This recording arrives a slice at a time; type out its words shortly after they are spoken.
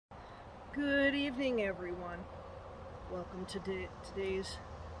Good evening, everyone. Welcome to today's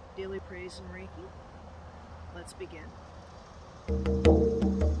Daily Praise and Reiki. Let's begin.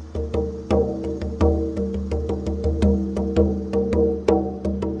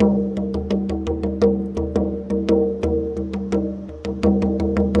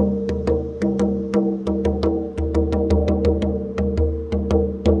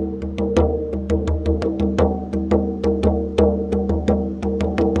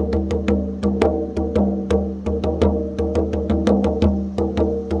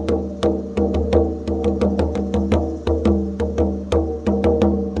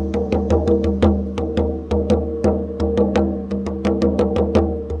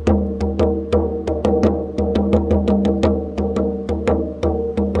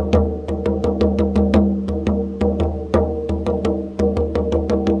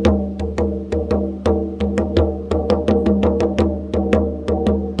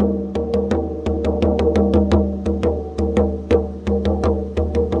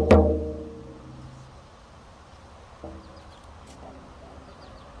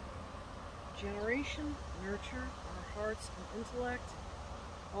 Generation, nurture, our hearts and intellect,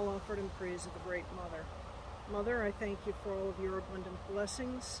 all offered in praise of the Great Mother. Mother, I thank you for all of your abundant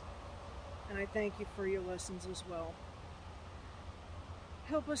blessings, and I thank you for your lessons as well.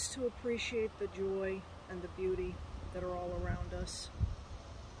 Help us to appreciate the joy and the beauty that are all around us.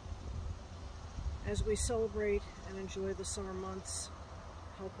 As we celebrate and enjoy the summer months,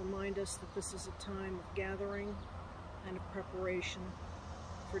 help remind us that this is a time of gathering and of preparation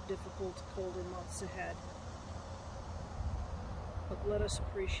for difficult, colder months ahead. But let us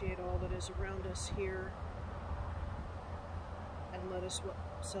appreciate all that is around us here, and let us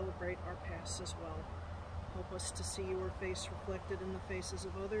celebrate our past as well. Help us to see your face reflected in the faces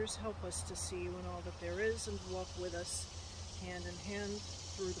of others. Help us to see you in all that there is, and walk with us hand in hand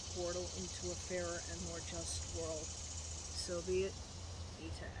through the portal into a fairer and more just world. So be it,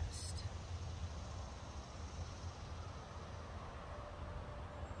 Etast.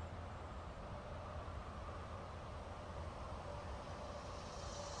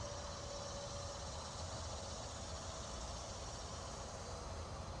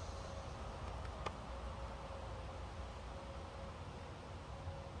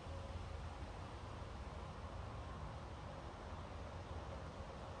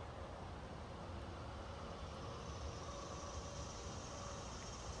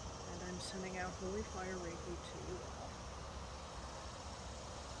 Sending out Holy Fire Reiki to you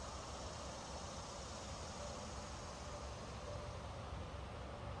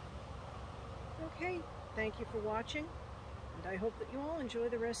all. Okay, thank you for watching, and I hope that you all enjoy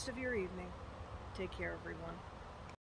the rest of your evening. Take care, everyone.